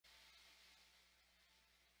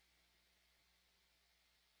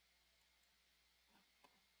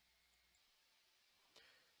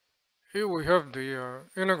Here we have the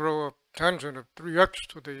integral of tangent of 3x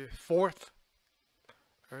to the fourth.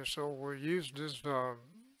 And so we use this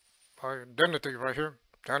identity right here.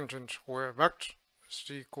 Tangent square of x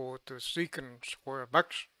is equal to secant square of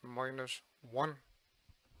x minus 1.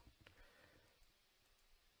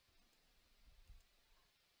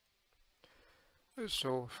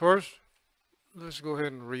 So first, let's go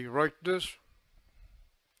ahead and rewrite this.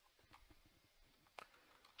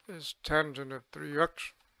 Is tangent of 3x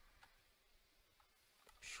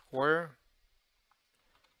square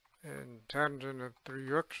and tangent of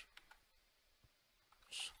 3x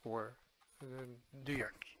square and then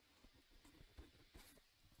dx.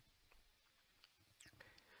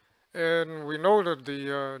 And we know that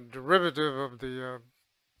the derivative of the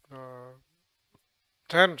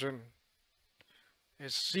tangent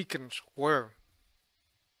is secant square.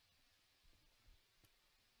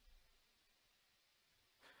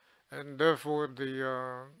 And therefore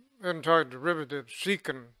the antiderivative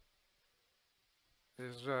secant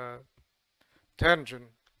is tangent.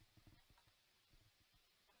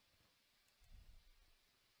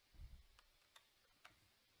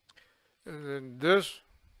 And then this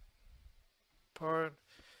part,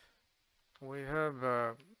 we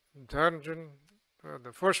have tangent,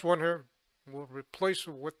 the first one here, we'll replace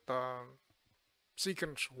it with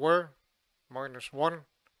secant square minus 1.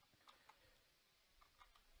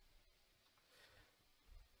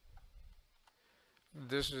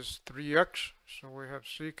 This is 3x, so we have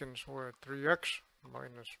secant square 3x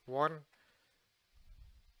minus 1.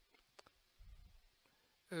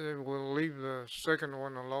 And we'll leave the second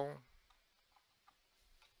one alone.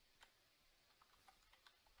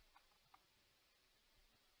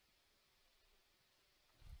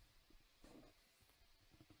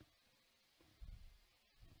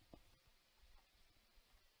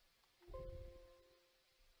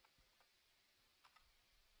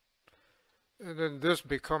 And then this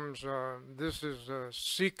becomes, this is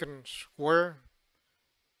secant square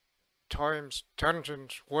times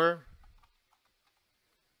tangent square.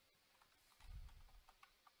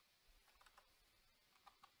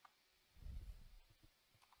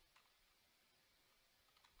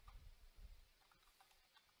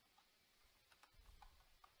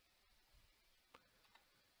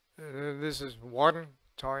 And then this is 1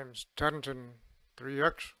 times tangent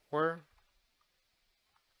 3x square.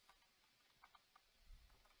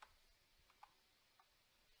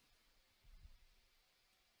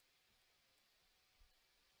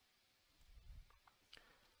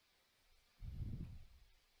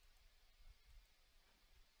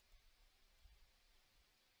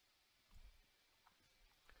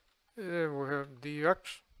 And we have dx.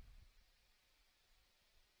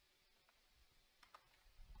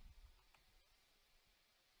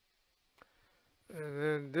 And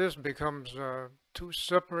then this becomes two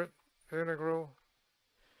separate integral.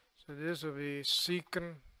 So this will be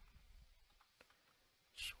secant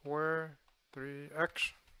square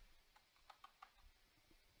 3x.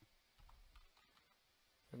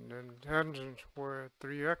 And then tangent square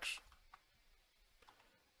 3x.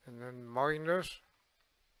 And then minus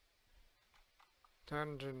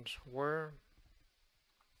tangent square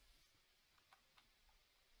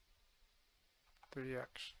 3x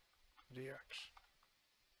dx.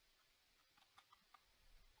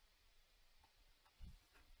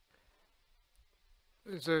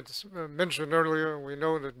 As I mentioned earlier, we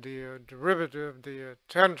know that the derivative of the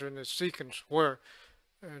tangent is secant square,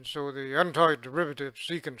 and so the antiderivative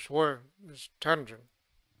secant square is tangent.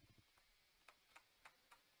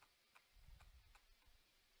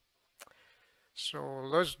 So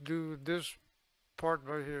let's do this part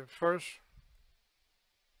right here first.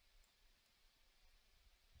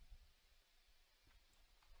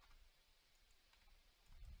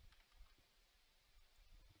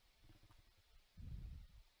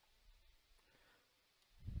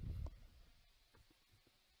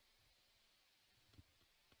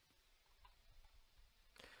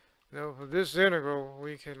 Now for this integral,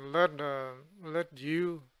 we can let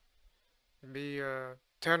u be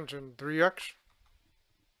tangent 3x.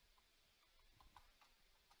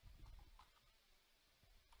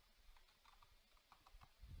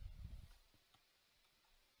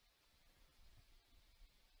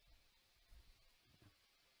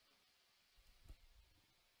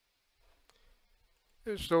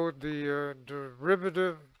 So the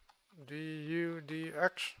derivative du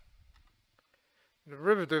dx,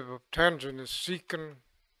 derivative of tangent is secant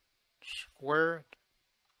squared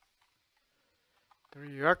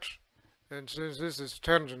 3x, and since this is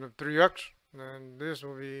tangent of 3x, then this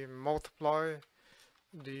will be multiply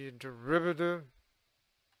the derivative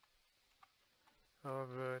of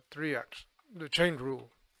 3x, the chain rule.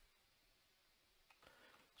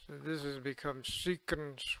 So this has become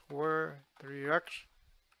secant square 3x,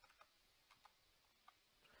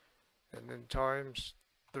 and then times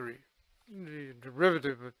 3. The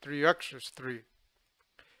derivative of 3x is 3.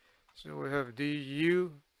 So we have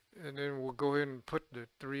du, and then we'll go ahead and put the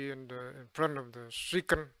 3 in front of the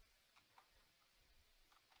secant.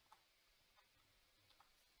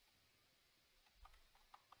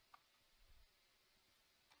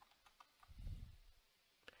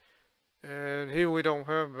 And here we don't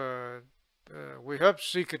have, we have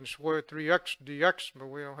secant square 3x dx, but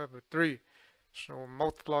we don't have a 3. So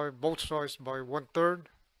multiply both sides by 1/3.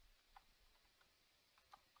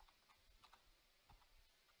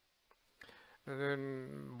 And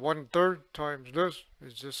then 1/3 times this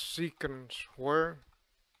is just secant square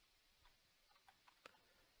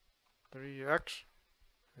 3x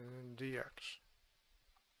and dx.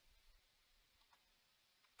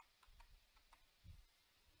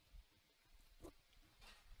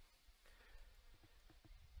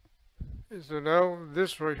 So now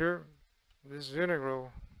this right here, this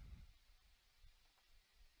integral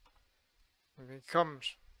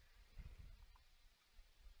becomes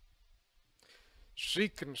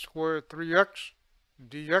secant square 3x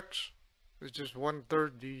dx is just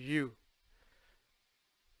 1/3 du.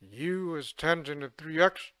 U is tangent of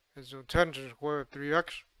 3x, and so tangent square of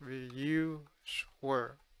 3x be u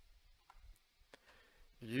square.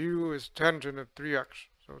 U is tangent of 3x,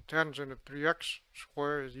 so tangent of 3x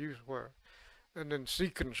square is u square. And then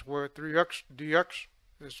secant square 3x dx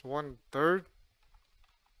is 1/3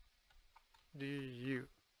 du.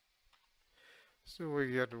 So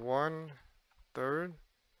we get 1/3,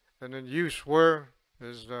 and then u square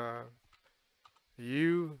is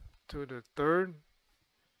u to the third.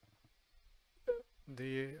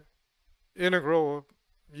 The integral of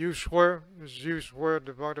u square is u squared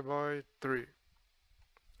divided by 3.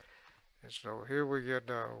 And so here we get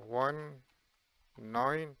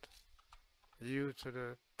 1/9 u to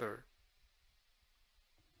the third.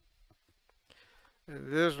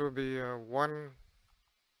 And this will be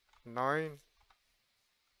 1/9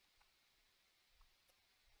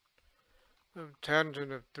 of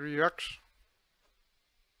tangent of 3x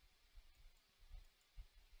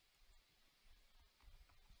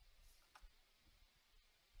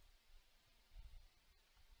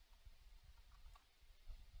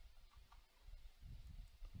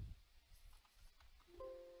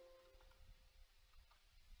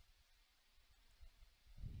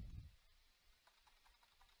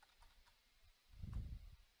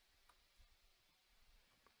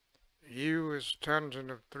u is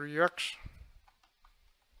tangent of 3x,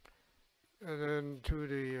 and then to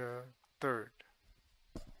the third.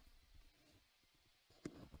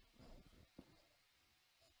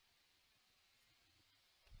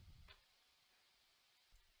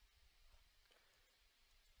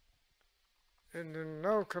 And then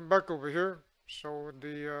now come back over here. So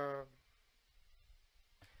the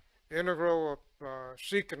integral of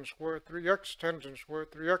secant square 3x tangent square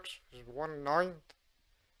 3x is 1/9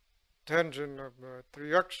 tangent of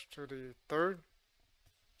 3x to the third.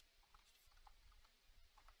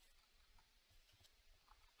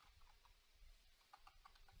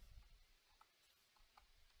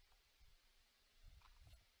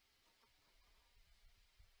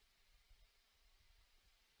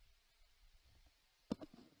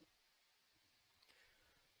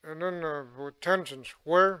 And then with tangent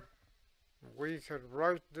square, we could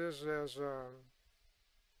write this as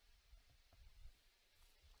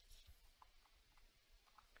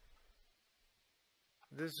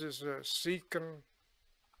this is secant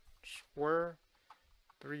square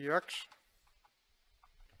 3x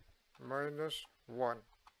minus 1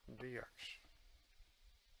 dx.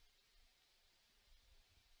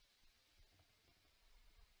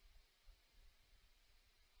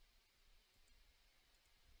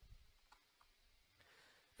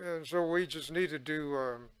 And so we just need to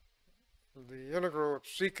do the integral of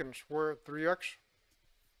secant square 3x.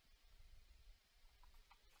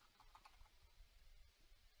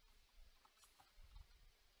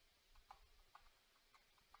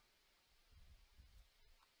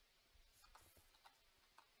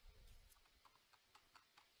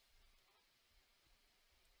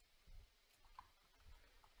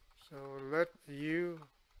 So let u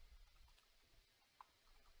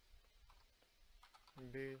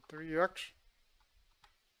be 3x.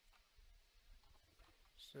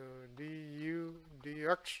 So du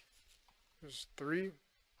dx is 3.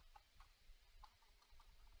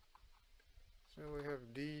 So we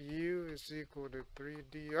have du is equal to 3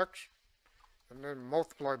 dx. And then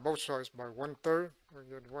multiply both sides by 1/3. We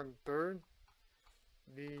get 1/3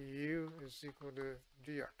 du is equal to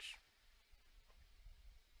dx.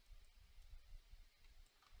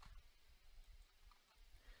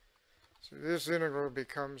 So this integral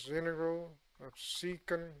becomes integral of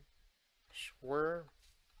secant square.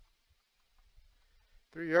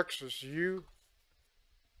 3x is u,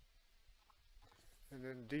 and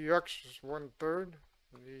then dx is 1/3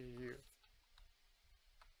 du.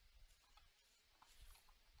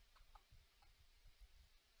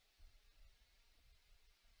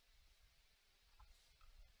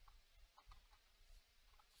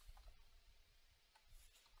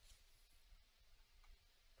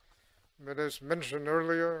 But as mentioned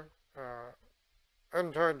earlier,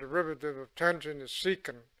 antiderivative of tangent is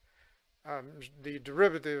secant. The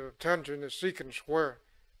derivative of tangent is secant square.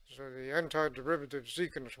 So the antiderivative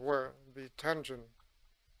secant square would be tangent.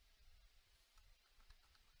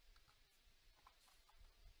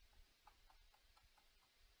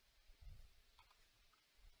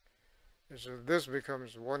 And so this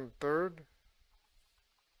becomes 1/3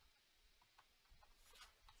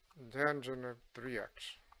 tangent of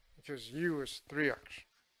 3x, because u is 3x.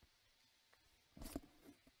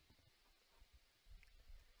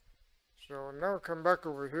 So now come back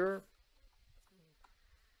over here.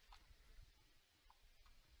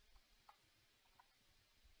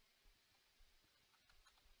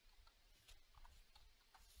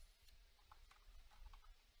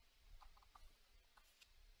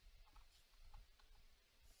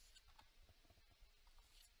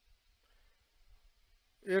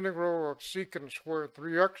 Integral of secant square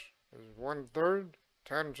 3x is 1/3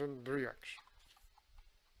 tangent 3x.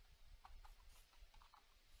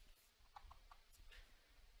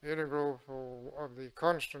 Integral of the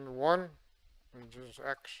constant 1 is just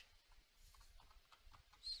x.